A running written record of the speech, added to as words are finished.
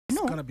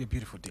It's gonna be a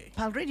beautiful day.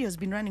 Pal Radio has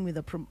been running with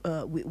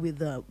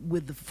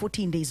the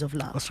 14 days of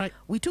love. That's right.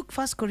 We took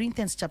 1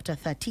 Corinthians chapter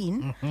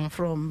 13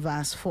 from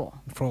verse 4.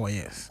 4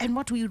 years. And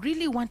what we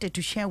really wanted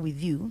to share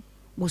with you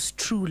was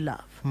true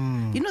love.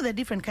 You know the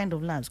different kind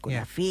of loves.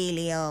 Kuna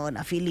Filio,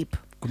 na Philip,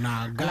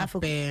 kuna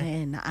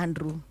agape, na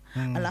Andrew,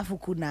 alafu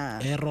kuna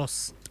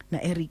Eros, na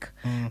Eric.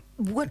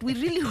 What we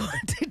really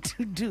wanted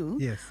to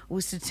do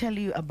was to tell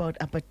you about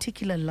a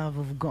particular love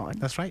of God.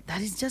 That's right.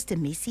 That is just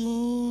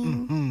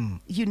amazing.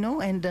 You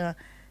know, and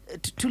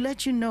to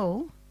let you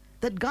know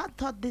that God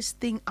thought this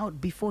thing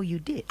out before you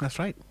did. That's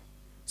right.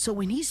 So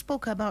when he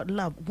spoke about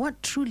love,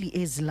 what truly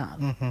is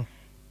love?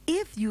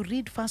 If you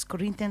read 1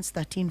 Corinthians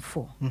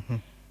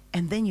 13:4,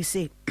 and then you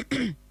say,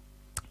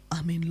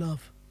 I'm in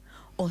love,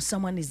 or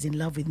someone is in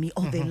love with me,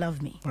 or they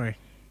love me. Right.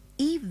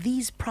 If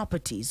these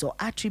properties or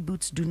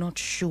attributes do not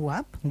show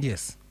up,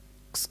 yes,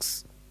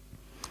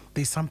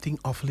 there's something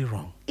awfully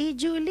wrong.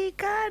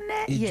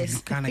 Ijulikane.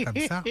 Yes.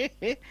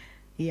 Kabisa.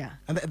 Yeah.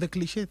 And the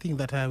cliche thing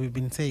that we've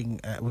been saying,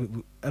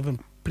 even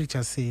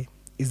preachers say,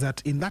 is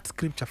that in that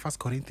scripture, 1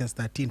 Corinthians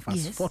 13,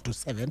 verse 4 to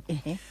 7,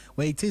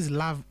 where it says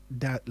love,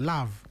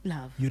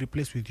 you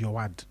replace with your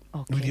word,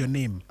 with your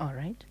name. All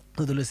right.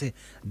 So they'll say,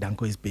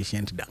 Danko is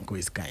patient, Danko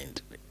is kind.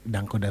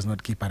 Danko does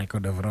not keep a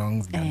record of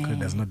wrongs. Danko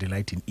does not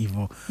delight in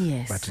evil,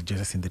 but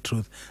rejoices in the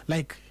truth.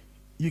 Like,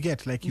 you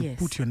get, like, you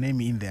put your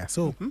name in there.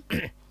 So,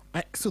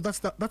 so that's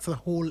the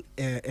whole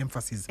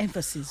emphasis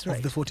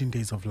of the 14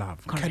 days of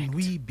love. Correct. Can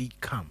we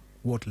become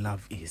what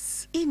love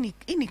is? Ini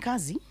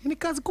kazi. Ini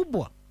kazi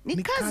kubwa.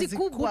 Ni kazi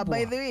kubwa,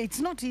 by the way. It's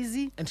not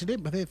easy. And today,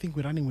 by the way, I think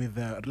we're running with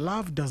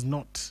love does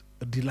not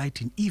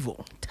delight in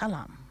evil.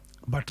 Talam.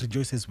 But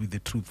rejoices with the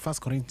truth. 1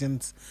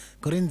 Corinthians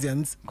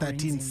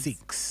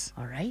 13:6.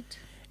 All right.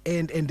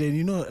 And then,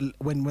 you know,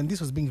 when this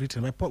was being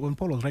written, when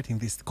Paul was writing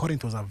this,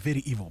 Corinth was a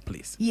very evil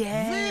place.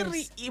 Yes.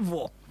 Very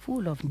evil.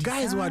 Full of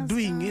guys were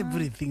doing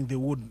everything they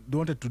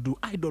wanted to do.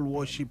 Idol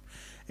worship,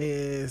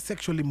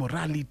 sexual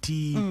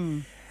immorality.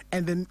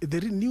 And then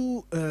the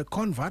new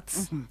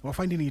converts were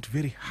finding it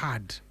very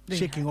hard,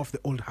 shaking off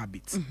the old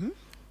habits.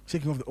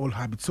 Shaking off the old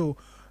habits. So,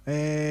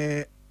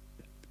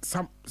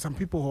 some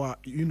people who are,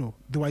 you know,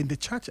 they were in the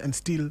church and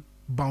still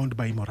bound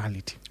by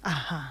immorality.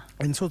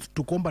 And so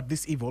to combat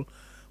this evil,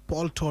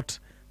 Paul taught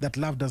that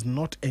love does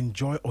not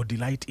enjoy or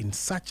delight in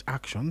such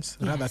actions.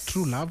 Rather,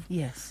 true love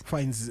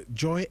finds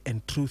joy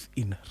and truth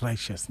in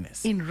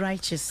righteousness. In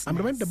righteousness. I'm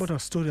reminded about a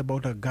story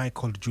about a guy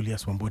called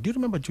Julius Wambua. Do you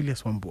remember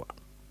Julius Wambua?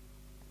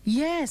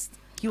 Yes.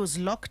 He was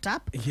locked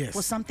up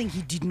for something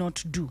he did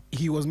not do.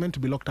 He was meant to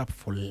be locked up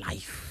for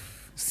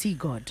life. See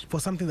God. For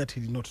something that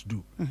he did not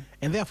do.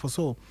 And therefore,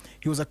 so,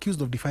 he was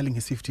accused of defiling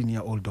his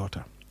 15-year-old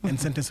daughter and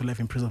sentenced to life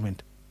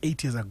imprisonment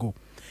 8 years ago.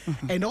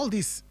 And all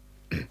this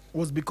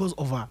was because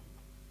of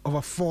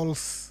a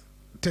false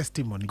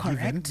testimony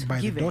given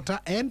by the daughter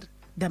and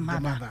the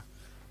mother.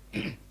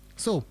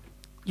 So,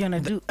 you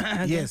want to do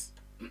yes.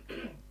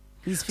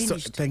 He's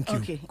finished. So, thank you.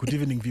 Okay. Good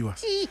evening,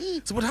 viewers.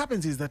 So what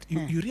happens is that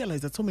you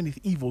realize that so many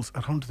evils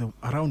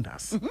around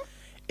us.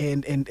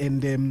 And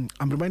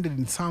I'm reminded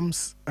in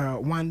Psalms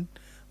 1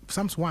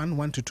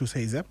 to 2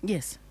 says,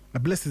 yes.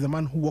 Blessed is the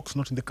man who walks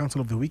not in the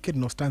counsel of the wicked,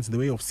 nor stands in the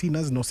way of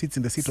sinners, nor sits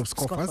in the seat of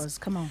scoffers.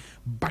 Come on.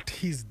 But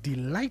his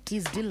delight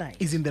is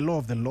in the law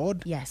of the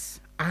Lord. Yes.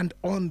 And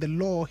on the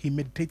law he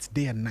meditates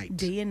day and night.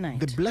 Day and night.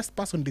 The blessed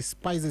person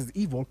despises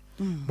evil,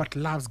 but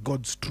loves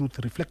God's truth,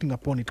 reflecting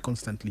upon it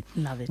constantly.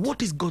 Love it.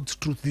 What is God's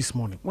truth this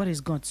morning? What is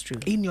God's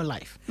truth? In your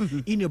life,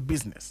 in your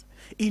business,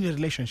 in your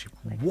relationship.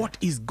 What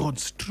is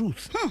God's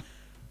truth?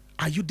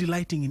 Are you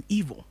delighting in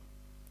evil?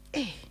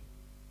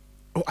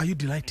 Or are you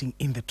delighting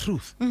in the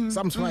truth?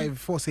 Psalms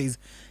 5:4 says,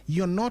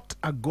 you're not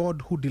a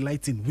God who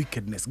delights in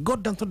wickedness.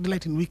 God does not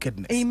delight in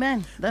wickedness.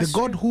 Amen. That's the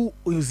God who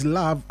is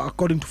love,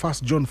 according to 1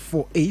 John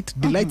 4:8,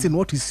 delights in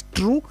what is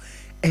true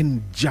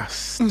and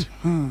just.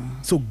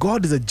 So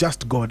God is a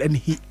just God, and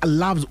he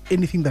loves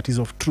anything that is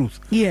of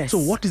truth. Yes. So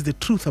what is the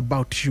truth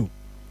about you?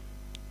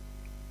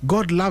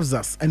 God loves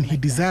us, and he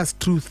desires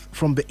truth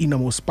from the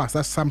innermost parts.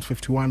 That's Psalms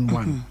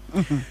 51:1.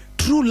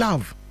 True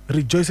love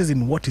rejoices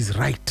in what is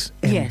right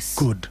and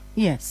good.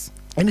 Yes.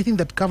 Anything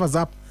that covers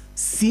up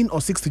sin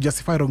or seeks to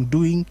justify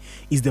wrongdoing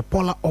is the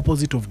polar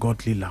opposite of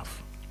godly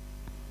love.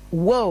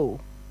 Whoa.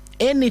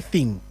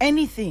 Anything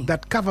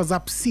that covers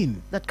up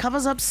sin,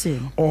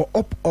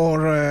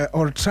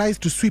 or tries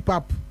to sweep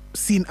up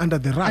sin under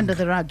the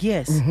rug,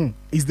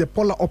 is the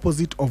polar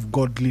opposite of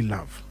godly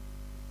love.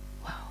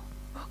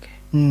 Wow.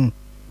 Okay.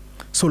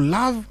 So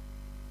love,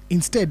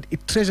 instead,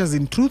 it treasures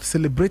in truth,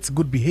 celebrates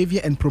good behavior,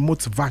 and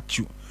promotes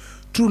virtue.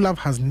 True love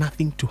has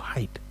nothing to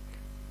hide.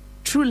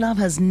 True love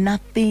has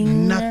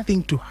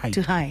nothing to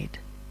hide.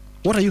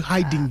 What are you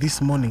hiding this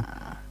morning?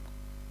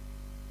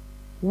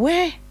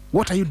 Where?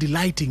 What are you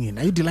delighting in?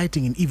 Are you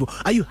delighting in evil?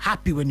 Are you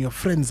happy when your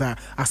friends are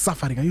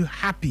suffering? Are you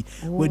happy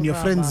when your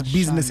friends'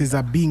 businesses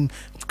are being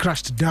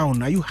crushed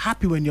down? Are you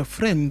happy when your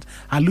friends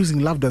are losing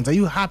loved ones? Are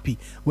you happy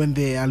when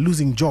they are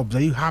losing jobs?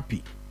 Are you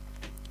happy?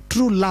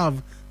 True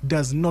love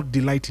does not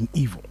delight in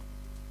evil.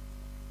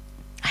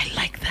 I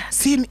like that.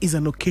 Sin is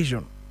an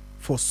occasion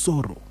for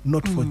sorrow,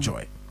 not for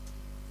joy.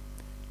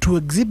 To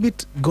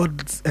exhibit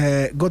God's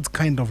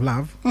kind of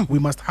love, we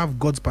must have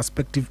God's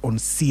perspective on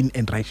sin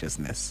and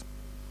righteousness.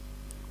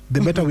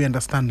 The better we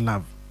understand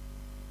love,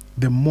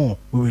 the more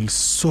we will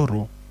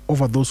sorrow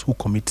over those who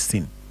commit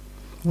sin.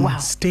 Wow.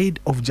 Instead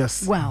of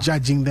just Wow.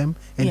 judging them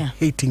and Yeah.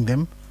 hating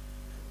them,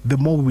 the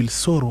more we will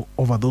sorrow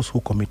over those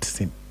who commit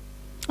sin.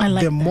 I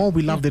like The that. more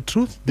we love the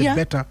truth, the Yeah.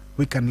 better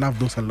we can love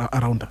those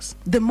around us.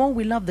 The more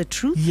we love the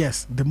truth,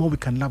 Yes, the more we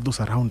can love those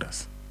around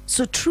us.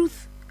 so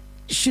truth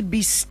should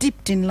be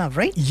steeped in love,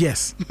 right?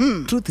 Yes,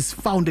 truth is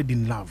founded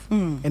in love,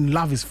 and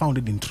love is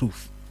founded in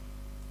truth.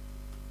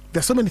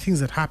 There's so many things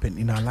that happen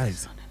in our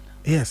lives.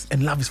 Yes,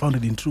 and love is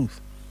founded in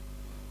truth.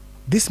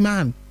 This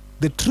man,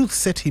 the truth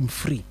set him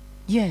free.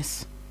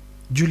 Yes.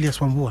 Julius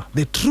Wambua,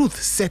 the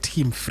truth set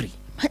him free.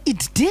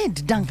 It did,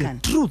 The Duncan.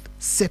 truth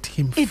set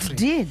him free. It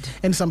did.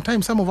 And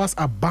sometimes some of us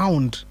are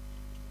bound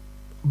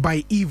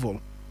by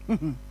evil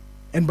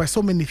and by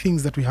so many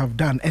things that we have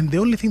done. And the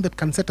only thing that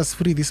can set us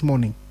free this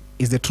morning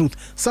is the truth.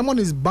 Someone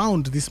is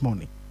bound this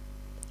morning.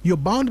 You're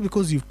bound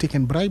because you've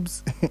taken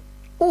bribes.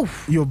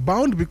 Oof. You're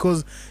bound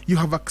because you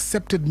have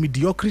accepted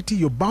mediocrity.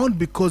 You're bound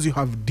because you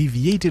have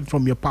deviated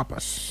from your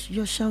purpose.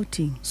 You're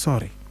shouting.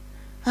 Sorry.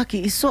 Okay,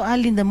 it's so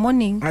early in the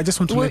morning. I just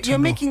want to let you You're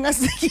know making us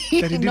that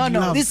indeed no,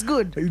 love, this is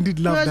good. Indeed,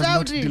 love You're does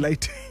not shouting.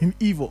 delight in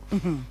evil,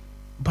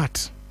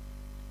 but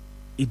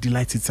it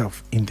delights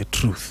itself in the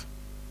truth.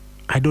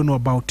 I don't know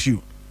about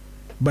you,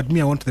 but me,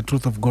 I want the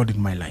truth of God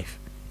in my life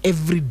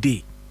every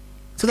day,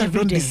 so that Every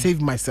I don't day.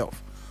 deceive myself.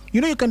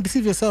 You know, you can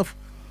deceive yourself,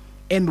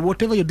 and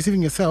whatever you're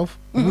deceiving yourself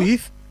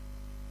with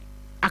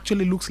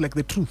actually looks like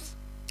the truth.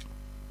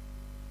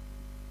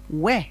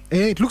 Where?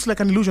 It looks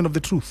like an illusion of the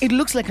truth. It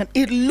looks like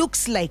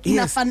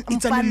Yes,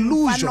 it's an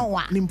illusion.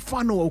 Ni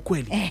mfano wa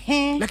ukweli.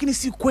 Ehe. Lakini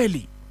si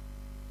ukweli.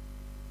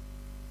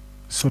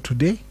 So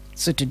today,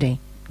 So today,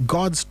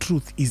 God's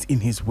truth is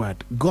in his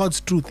word.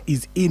 God's truth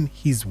is in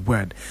his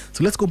word.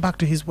 So let's go back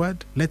to his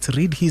word. Let's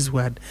read his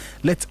word.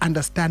 Let's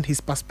understand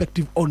his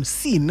perspective on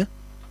sin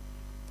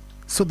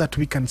so that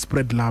we can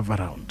spread love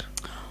around.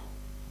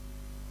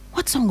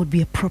 what song would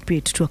be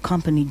appropriate to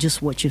accompany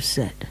just what you've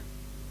said?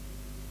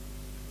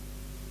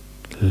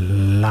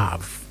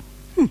 Love.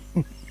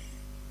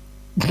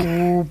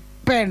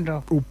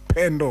 Upendo.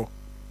 Upendo.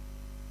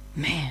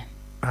 Man,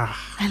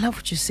 Ah. I love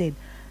what you said.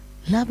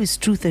 Love is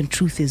truth and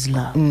truth is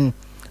love.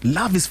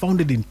 Love is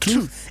founded in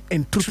truth,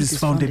 and truth is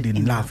founded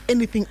in love.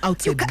 Anything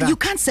outside that, You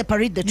can't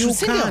separate the you truth.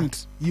 Silvio.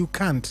 can't. You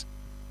can't.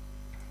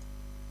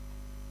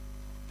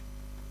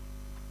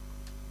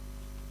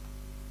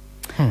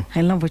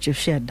 I love what you've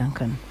shared,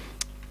 Duncan.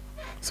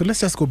 So let's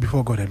just go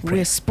before God and pray.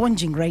 We're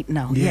sponging right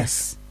now.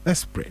 Yes.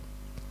 Let's pray.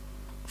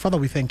 Father,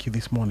 we thank you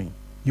this morning.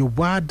 Your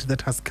word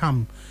that has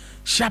come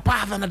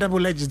sharper than a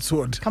double-edged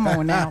sword. Come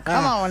on now.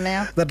 Come on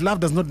now. That love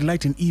does not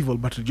delight in evil,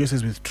 but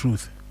rejoices with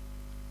truth.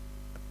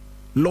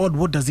 Lord,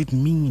 what does it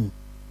mean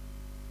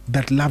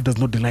that love does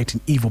not delight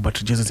in evil, but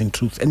rejoices in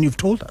truth? And you've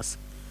told us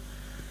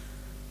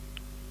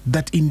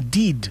that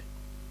indeed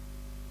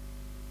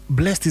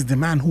blessed is the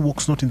man who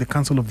walks not in the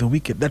counsel of the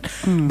wicked.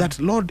 That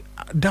Lord,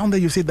 down there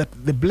you say that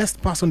the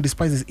blessed person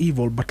despises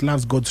evil but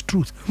loves God's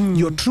truth.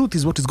 Your truth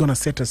is what is going to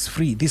set us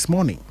free this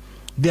morning.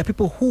 There are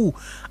people who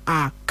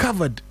are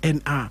covered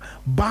and are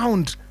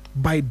bound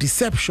by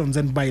deceptions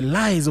and by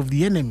lies of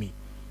the enemy,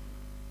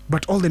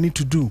 but all they need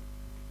to do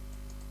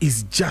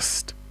is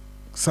just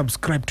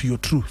subscribe to your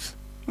truth.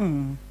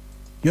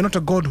 You're not a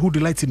God who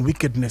delights in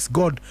wickedness.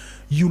 God,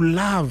 you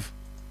love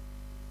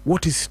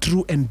what is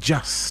true and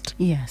just.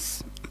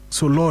 Yes.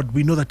 So, Lord,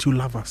 we know that you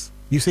love us.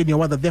 You say in your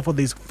word that therefore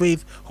there is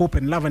faith, hope,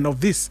 and love, and of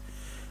this,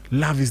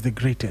 love is the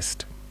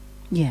greatest.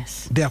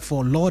 Yes.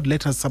 Therefore, Lord,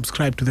 let us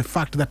subscribe to the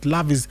fact that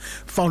love is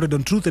founded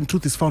on truth and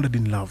truth is founded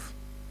in love.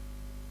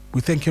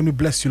 We thank you and we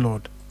bless you,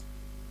 Lord,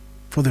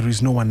 for there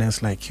is no one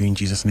else like you. In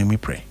Jesus' name we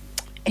pray.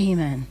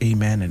 Amen.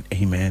 Amen and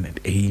amen and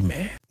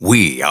amen.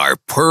 We are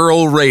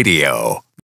Pearl Radio.